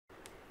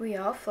We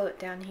all float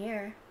down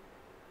here.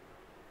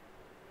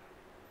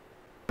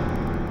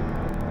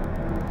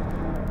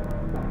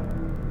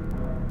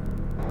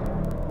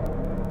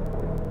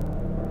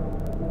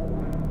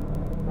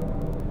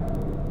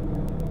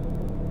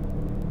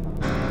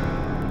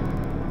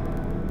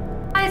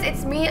 Guys,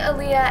 it's me,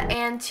 Aliyah,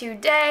 and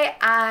today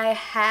I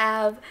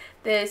have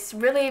this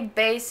really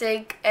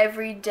basic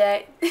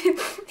everyday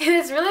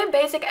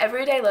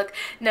look.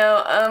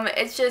 No,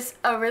 it's just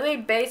a really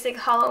basic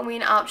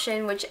Halloween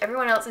option which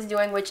everyone else is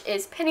doing, which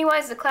is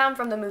Pennywise the clown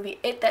from the movie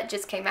It that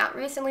just came out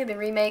recently, the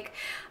remake.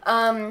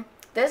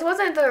 This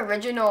wasn't the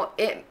original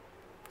It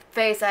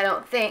face, I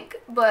don't think,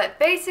 but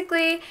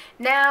basically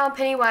now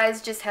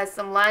Pennywise just has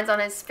some lines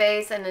on his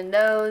face and a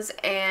nose,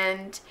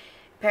 and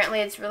apparently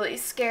it's really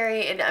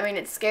scary, and I mean,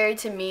 it's scary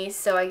to me,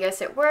 so I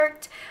guess it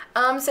worked.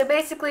 So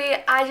basically,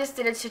 I just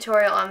did a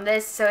tutorial on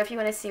this, so if you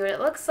want to see what it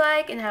looks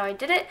like and how I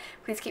did it,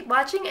 please keep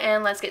watching,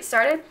 and let's get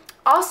started.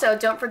 Also,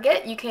 don't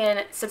forget, you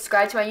can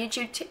subscribe to my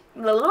YouTube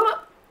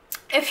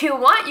If you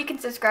want, you can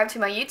subscribe to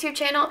my YouTube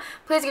channel.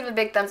 Please give it a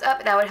big thumbs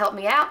up. That would help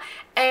me out.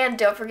 And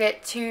don't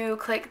forget to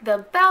click the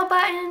bell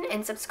button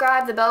and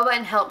subscribe. The bell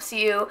button helps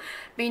you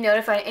be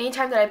notified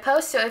anytime that I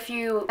post. So if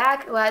you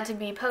back, glad to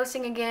be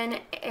posting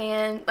again.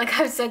 And like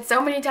I've said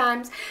so many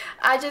times,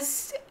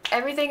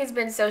 everything has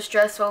been so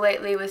stressful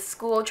lately with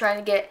school, trying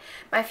to get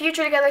my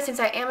future together since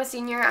I am a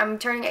senior. I'm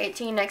turning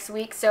 18 next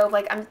week, so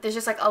like there's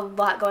just like a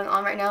lot going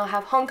on right now. I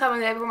have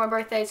homecoming day before my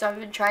birthday, so I've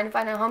been trying to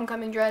find a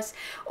homecoming dress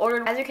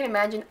ordered. As you can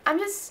imagine,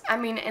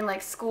 in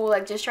like school,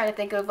 like just trying to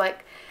think of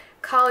like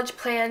college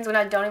plans when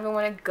I don't even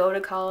want to go to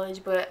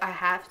college, but I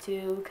have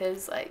to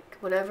because like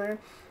whatever.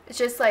 It's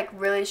just like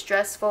really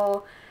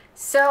stressful.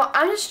 So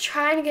I'm just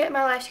trying to get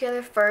my life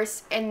together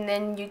first, and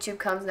then YouTube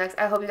comes next.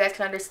 I hope you guys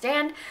can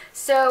understand.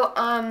 So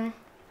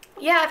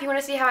yeah, if you want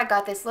to see how I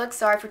got this look,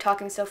 sorry for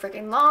talking so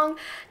freaking long,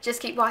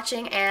 just keep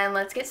watching and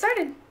let's get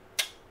started.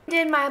 I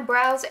did my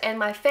brows and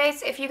my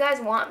face. If you guys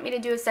want me to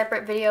do a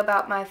separate video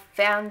about my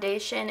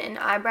foundation and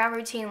eyebrow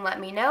routine, let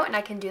me know and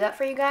I can do that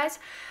for you guys.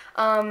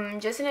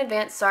 Just in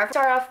advance, sorry.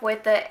 Start off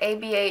with the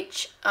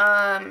ABH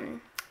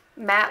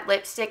matte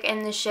lipstick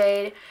in the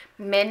shade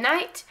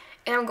Midnight.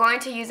 And I'm going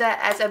to use that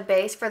as a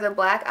base for the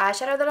black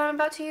eyeshadow that I'm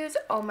about to use.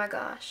 Oh my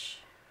gosh.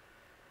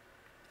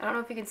 I don't know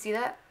if you can see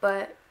that,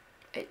 but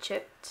it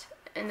chipped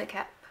in the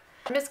cap.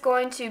 I'm just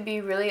going to be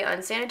really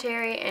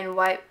unsanitary and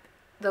wipe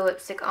the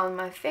lipstick on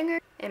my finger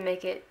and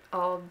make it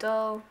all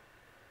dull.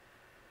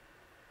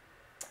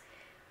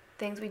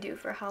 Things we do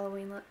for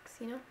Halloween looks,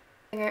 you know?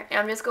 And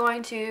I'm just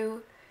going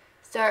to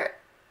start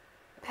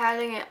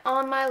patting it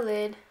on my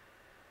lid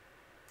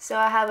so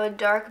I have a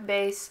dark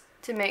base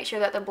to make sure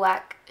that the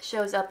black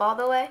shows up all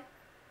the way.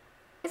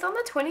 It's on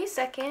the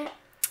 22nd,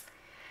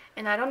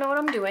 and I don't know what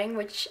I'm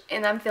doing,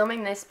 and I'm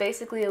filming this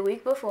basically a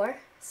week before,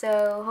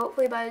 so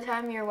hopefully by the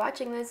time you're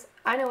watching this,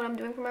 I know what I'm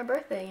doing for my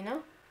birthday, you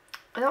know?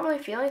 I don't really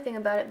feel anything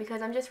about it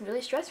because I'm just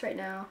really stressed right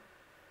now.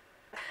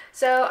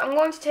 So I'm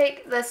going to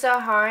take the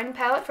Saharan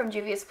palette from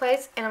Juvia's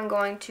Place, and I'm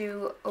going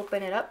to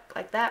open it up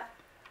like that.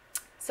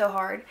 So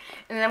hard.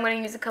 And then I'm going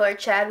to use the color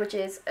Chad, which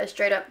is a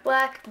straight up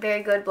black,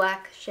 very good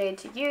black shade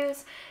to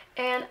use.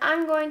 And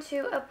I'm going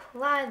to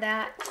apply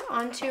that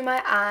onto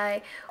my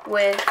eye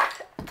with,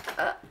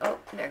 oh,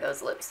 there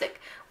goes lipstick,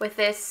 with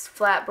this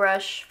flat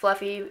brush,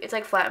 fluffy. It's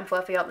like flat and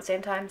fluffy all at the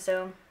same time,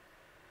 so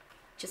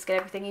just get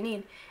everything you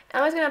need.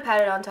 And I'm just going to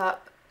pat it on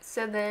top,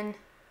 so then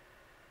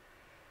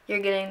you're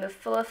getting the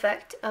full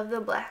effect of the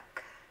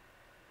black.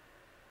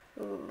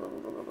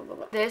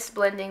 This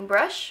blending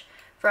brush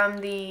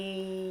from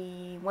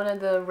one of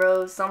the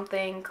Rose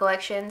something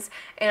collections,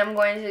 and I'm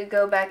going to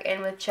go back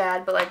in with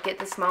Chad, but like get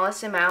the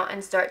smallest amount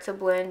and start to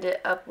blend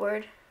it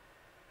upward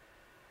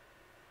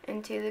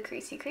into the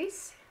creasy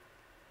crease.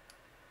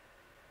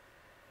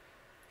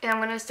 And I'm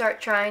going to start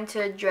trying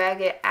to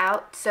drag it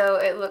out so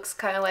it looks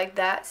kind of like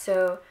that,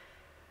 so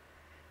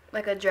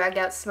like a dragged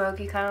out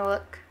smoky kind of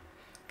look.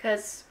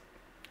 Because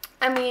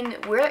I mean,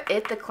 we're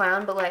It the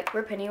clown, but like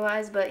we're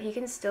Pennywise, but he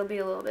can still be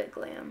a little bit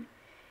glam.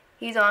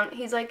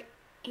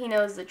 He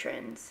knows the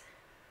trends.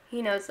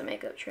 He knows the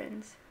makeup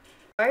trends.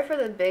 Sorry for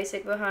the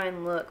basic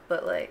behind look,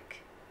 but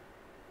like,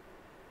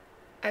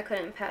 I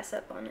couldn't pass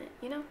up on it,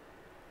 you know?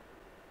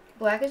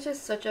 Black is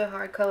just such a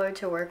hard color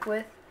to work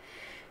with.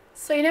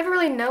 So you never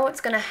really know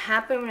what's gonna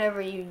happen whenever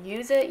you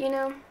use it, you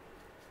know?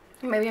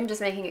 Maybe I'm just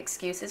making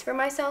excuses for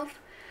myself,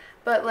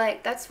 but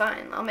like, that's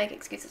fine. I'll make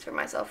excuses for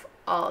myself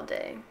all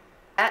day.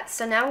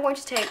 So now I'm going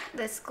to take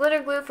this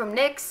glitter glue from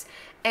NYX,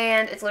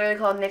 and it's literally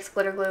called NYX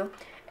glitter glue.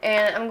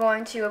 And I'm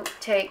going to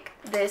take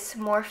this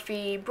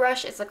Morphe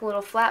brush. It's like a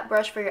little flat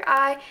brush for your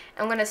eye.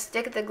 I'm going to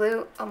stick the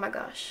glue, oh my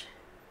gosh.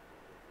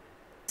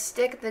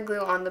 Stick the glue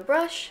on the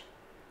brush.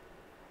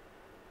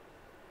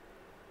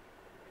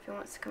 If it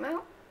wants to come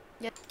out.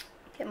 Yep.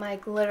 Get my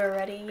glitter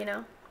ready, you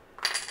know.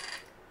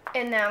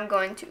 And now I'm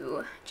going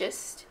to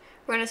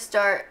we're going to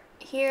start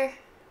here.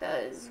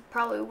 That is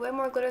probably way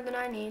more glitter than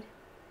I need.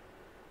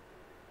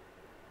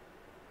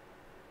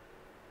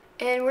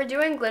 And we're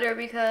doing glitter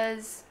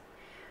because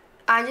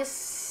I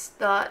just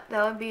thought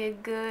that would be a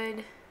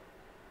good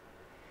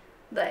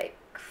like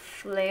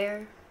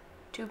flair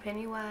to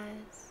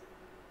Pennywise.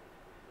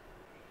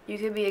 You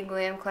could be a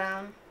glam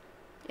clown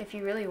if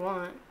you really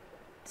want.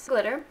 It's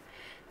glitter.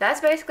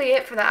 That's basically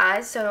it for the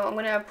eyes. So I'm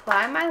going to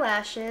apply my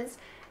lashes,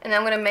 and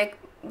I'm going to make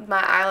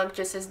my eye look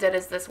just as dead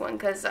as this one,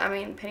 because I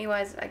mean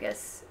Pennywise, I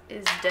guess,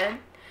 is dead.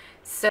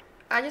 So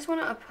I just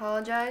want to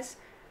apologize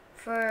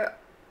for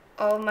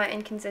all of my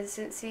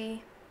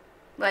inconsistency,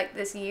 like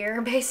this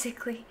year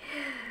basically.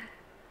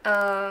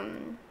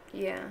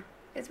 Yeah,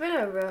 it's been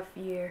a rough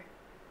year.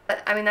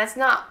 But I mean, that's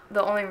not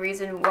the only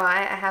reason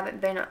why I haven't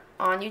been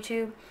on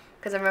YouTube,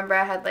 because I remember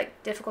I had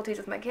like difficulties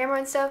with my camera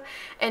and stuff,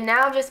 and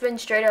now I've just been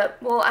straight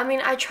up, well, I mean,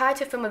 I tried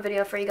to film a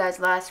video for you guys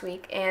last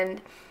week,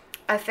 and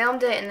I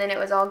filmed it, and then it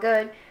was all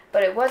good,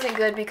 but it wasn't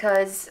good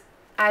because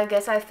I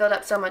guess I filled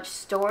up so much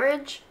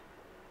storage.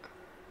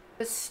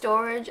 The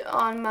storage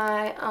on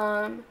my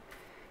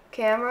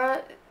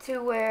camera,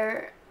 to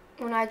where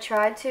when I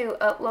tried to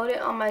upload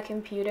it on my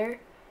computer,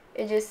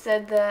 it just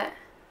said that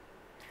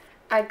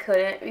I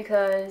couldn't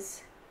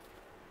because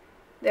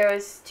there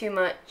was too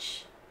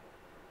much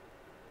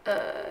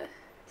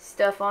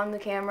stuff on the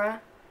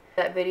camera.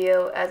 That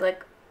video as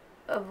like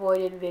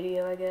avoided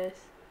video, I guess.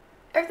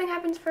 Everything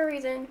happens for a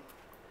reason.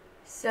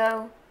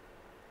 So,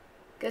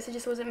 guess it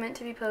just wasn't meant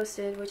to be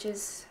posted, which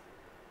is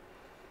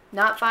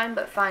not fine,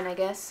 but fine, I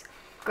guess.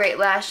 Great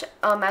Lash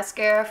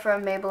mascara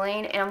from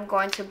Maybelline, and I'm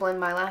going to blend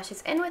my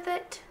lashes in with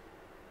it.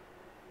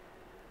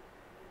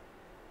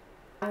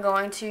 I'm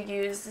going to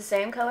use the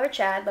same color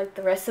Chad, like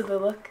the rest of the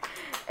look,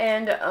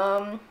 and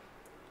I'm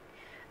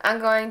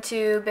going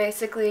to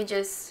basically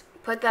just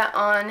put that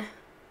on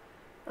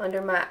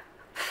under my,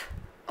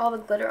 all the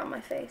glitter on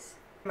my face.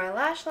 My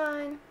lash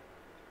line,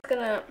 I'm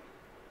gonna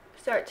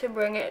start to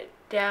bring it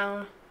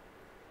down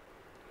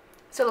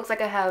so it looks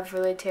like I have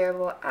really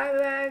terrible eye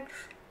bags.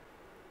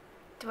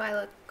 Do I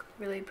look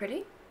really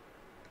pretty?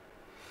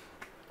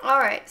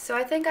 Alright, so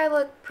I think I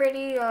look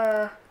pretty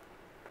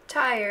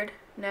tired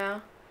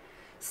now.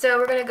 So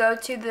we're gonna go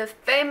to the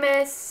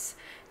famous,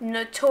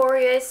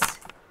 notorious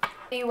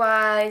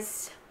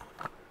Pennywise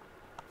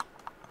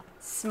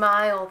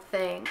smile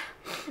thing.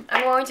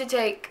 I'm going to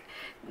take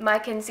my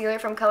concealer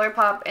from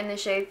ColourPop in the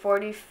shade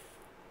 40,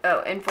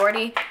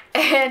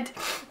 and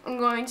I'm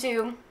going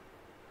to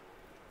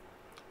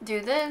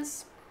do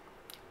this.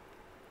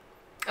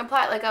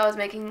 Apply it like I was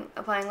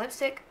applying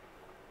lipstick.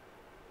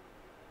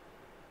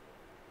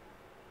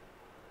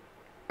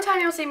 The time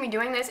you'll see me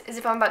doing this is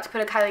if I'm about to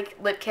put a Kylie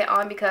lip kit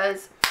on,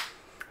 because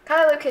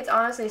Kylie lip kits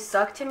honestly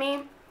suck to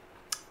me.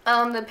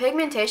 The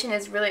pigmentation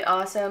is really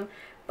awesome,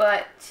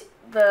 but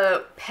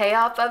the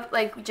payoff of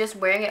like just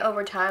wearing it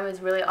over time is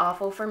really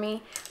awful for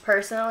me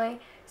personally.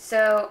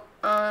 So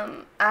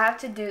I have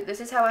to do, this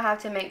is how I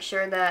have to make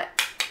sure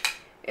that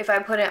if I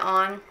put it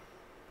on,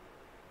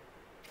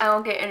 I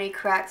don't get any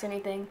cracks or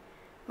anything.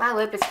 My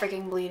lip is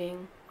freaking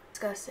bleeding.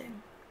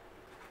 Disgusting.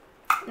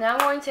 Now I'm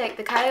going to take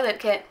the Kylie lip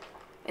kit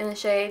in the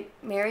shade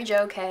Mary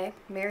Jo K.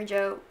 Mary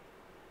Jo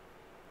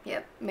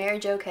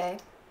K.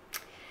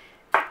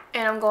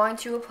 And I'm going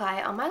to apply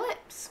it on my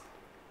lips.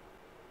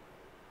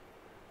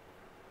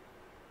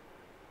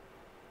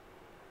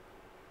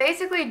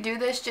 Basically do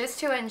this just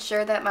to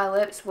ensure that my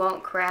lips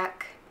won't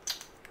crack,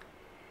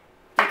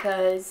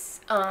 because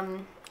I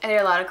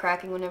did a lot of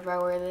cracking whenever I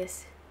wear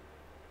this.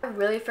 I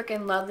really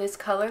freaking love this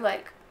color.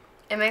 Like,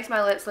 it makes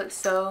my lips look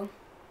so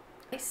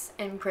nice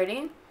and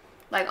pretty.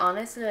 Like,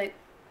 honestly, like,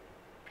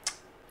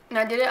 and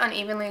I did it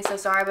unevenly, so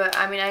sorry, but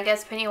I mean, I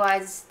guess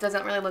Pennywise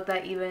doesn't really look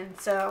that even,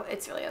 so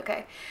it's really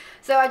okay.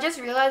 So I just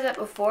realized that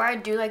before I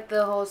do like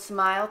the whole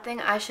smile thing,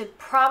 I should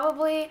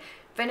probably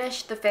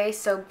finish the face,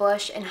 so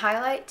blush and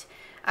highlight.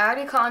 I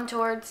already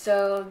contoured,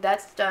 so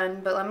that's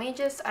done, but let me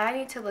just, I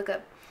need to look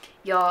up,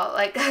 y'all,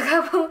 like a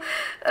couple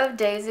of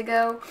days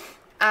ago,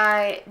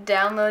 I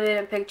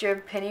downloaded a picture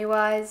of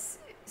Pennywise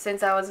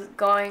since I was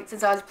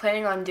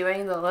planning on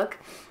doing the look,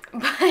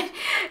 but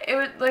it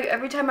was like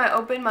every time I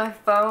opened my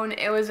phone,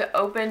 it was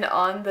opened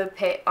on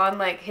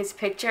like his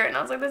picture, and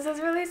I was like, this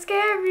is really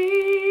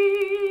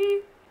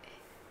scary.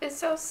 It's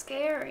so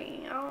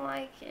scary. I don't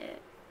like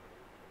it.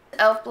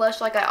 Elf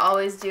blush, like I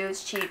always do.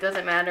 It's cheap,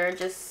 doesn't matter.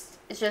 It's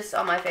just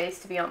on my face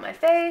to be on my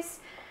face,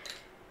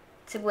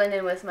 to blend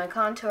in with my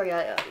contour,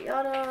 yada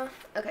yada yada.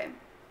 Okay.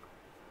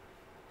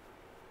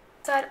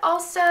 Side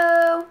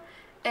also.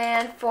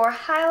 And for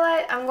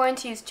highlight, I'm going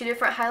to use two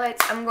different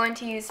highlights. I'm going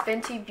to use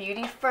Fenty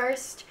Beauty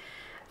first,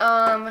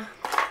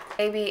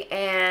 Baby,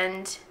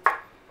 and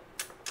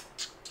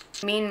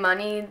Mean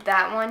Money,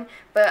 that one.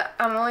 But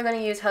I'm only going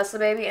to use Hustle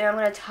Baby, and I'm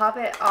going to top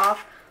it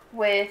off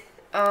with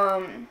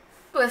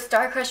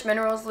Star Crush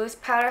Minerals Loose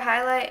Powder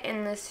Highlight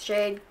in the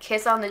shade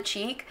Kiss on the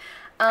Cheek.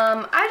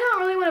 I don't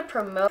really want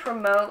to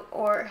promote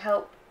or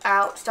help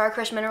out Star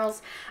Crush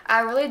Minerals. I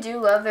really do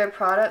love their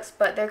products,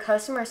 but their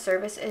customer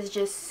service is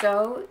just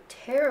so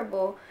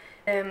terrible.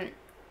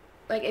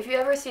 Like, if you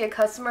ever see a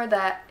customer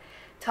that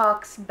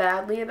talks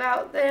badly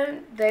about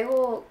them, they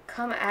will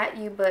come at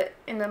you, but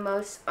in the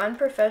most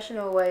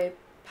unprofessional way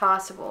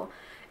possible.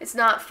 It's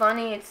not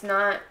funny, it's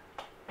not,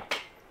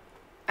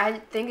 I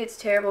think it's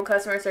terrible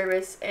customer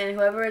service, and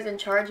whoever is in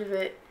charge of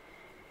it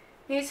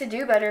needs to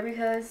do better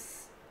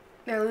because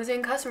they're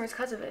losing customers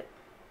because of it.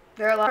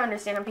 There are a lot of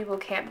understand how people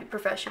can't be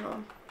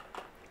professional.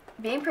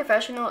 Being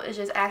professional is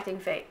just acting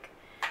fake.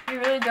 You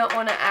really don't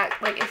want to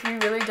act like, if you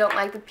really don't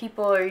like the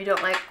people or you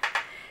don't like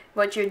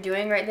what you're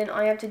doing right then,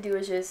 all you have to do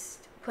is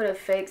just put a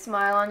fake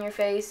smile on your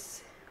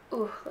face.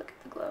 Ooh, look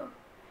at the glow.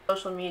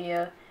 Social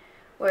media,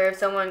 where if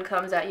someone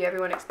comes at you,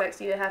 everyone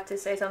expects you to have to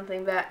say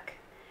something back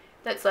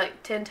that's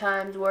like 10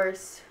 times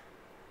worse.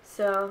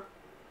 So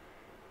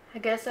I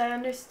guess I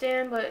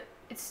understand, but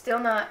it's still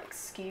not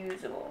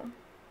excusable.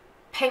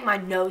 Paint my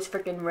nose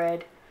freaking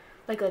red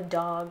like a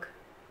dog.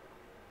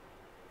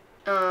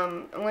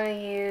 I'm gonna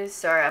use,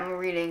 sorry, I'm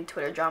reading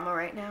Twitter drama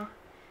right now,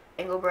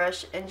 angle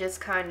brush, and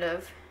just kind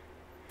of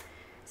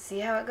see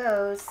how it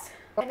goes.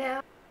 Right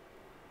now.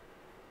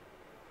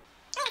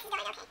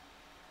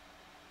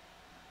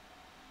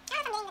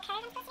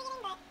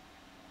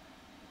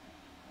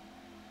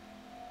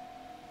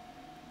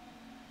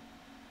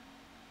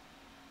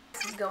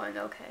 This is going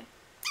okay.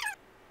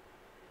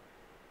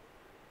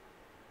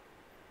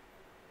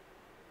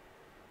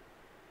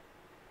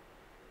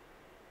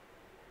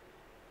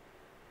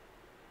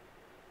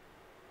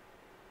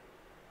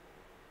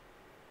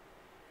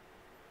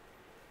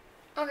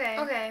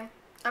 Okay.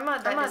 I'm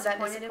not that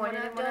disappointed in what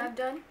I've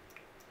done.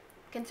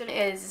 Considering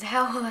is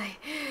how will I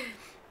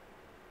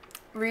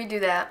redo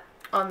that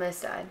on this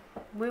side?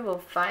 We will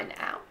find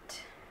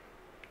out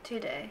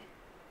today.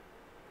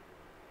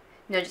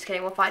 No, just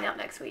kidding. We'll find out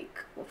next week.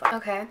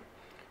 Okay.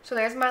 So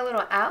there's my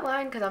little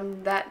outline because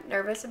I'm that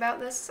nervous about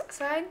this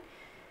side.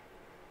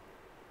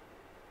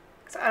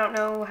 So I don't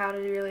know how to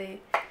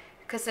really,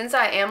 because since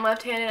I am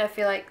left-handed, I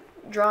feel like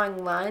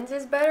drawing lines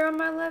is better on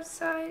my left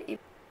side.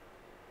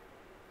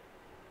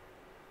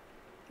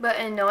 But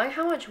in knowing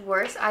how much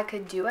worse I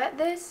could do at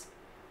this,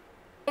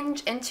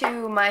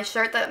 into my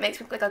shirt that makes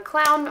me look like a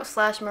clown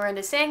 /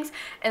 Miranda Sings,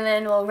 and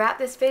then we'll wrap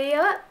this video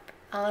up.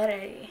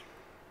 Alrighty.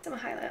 Some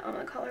highlight on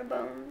my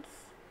collarbones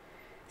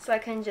so I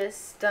can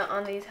just stunt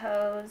on these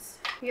hoes.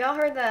 Y'all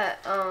heard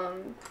that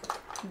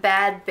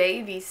Bad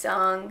Baby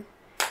song?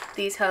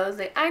 These hoes,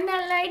 like, I'm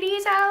not like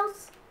these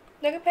hoes.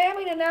 They compare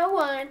me to no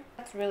one.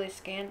 That's really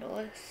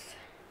scandalous.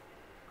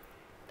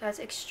 That's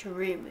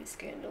extremely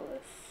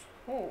scandalous.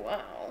 Oh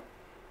wow.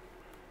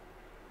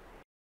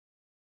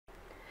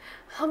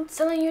 I'm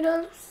telling you to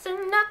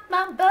loosen up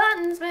my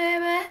buttons,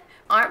 baby.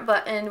 Aren't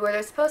buttoned where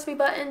they're supposed to be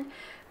buttoned,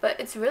 but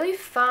it's really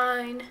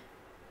fine.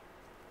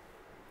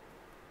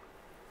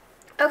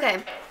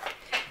 Okay,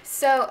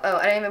 so, oh,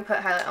 I didn't even put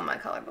highlight on my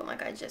collarbone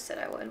like I just said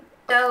I would.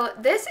 So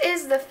this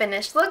is the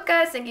finished look,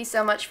 guys. Thank you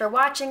so much for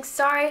watching.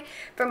 Sorry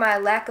for my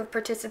lack of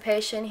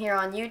participation here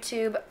on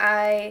YouTube.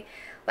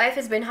 Life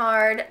has been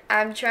hard.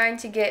 I'm trying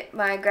to get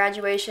my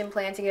graduation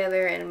plan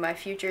together and my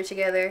future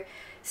together.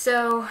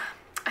 So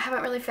I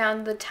haven't really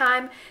found the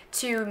time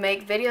to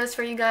make videos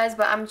for you guys,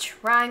 but I'm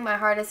trying my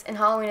hardest, and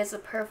Halloween is the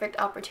perfect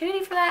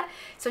opportunity for that.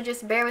 So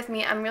just bear with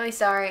me. I'm really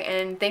sorry,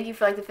 and thank you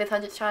for like the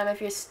 500th time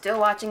if you're still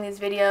watching these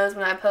videos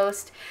when I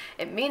post.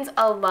 It means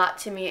a lot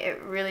to me.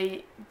 It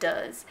really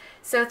does.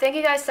 So thank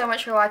you guys so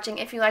much for watching.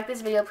 If you like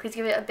this video, please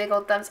give it a big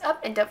old thumbs up,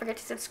 and don't forget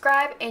to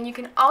subscribe, and you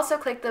can also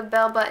click the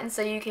bell button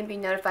so you can be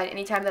notified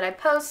anytime that I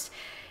post,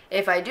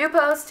 if I do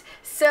post.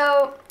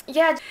 So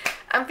yeah,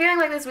 I'm feeling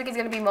like this week is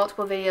going to be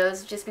multiple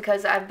videos just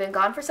because I've been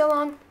gone for so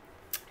long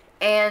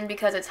and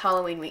because it's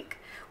Halloween week,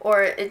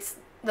 or it's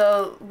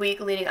the week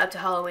leading up to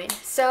Halloween.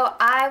 So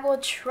I will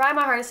try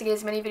my hardest to get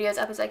as many videos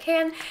up as I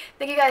can.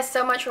 Thank you guys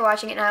so much for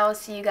watching, and I will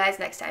see you guys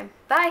next time.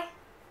 Bye!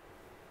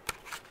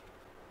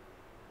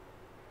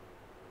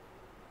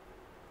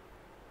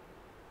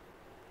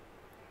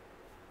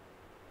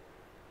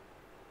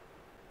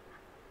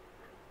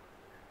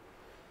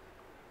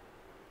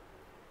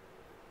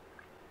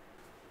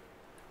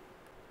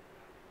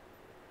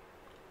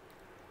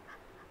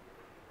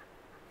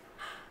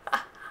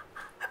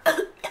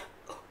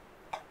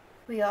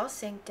 We all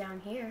sink down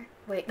here.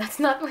 Wait, that's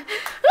not...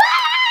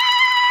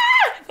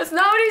 That's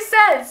not what he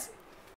says!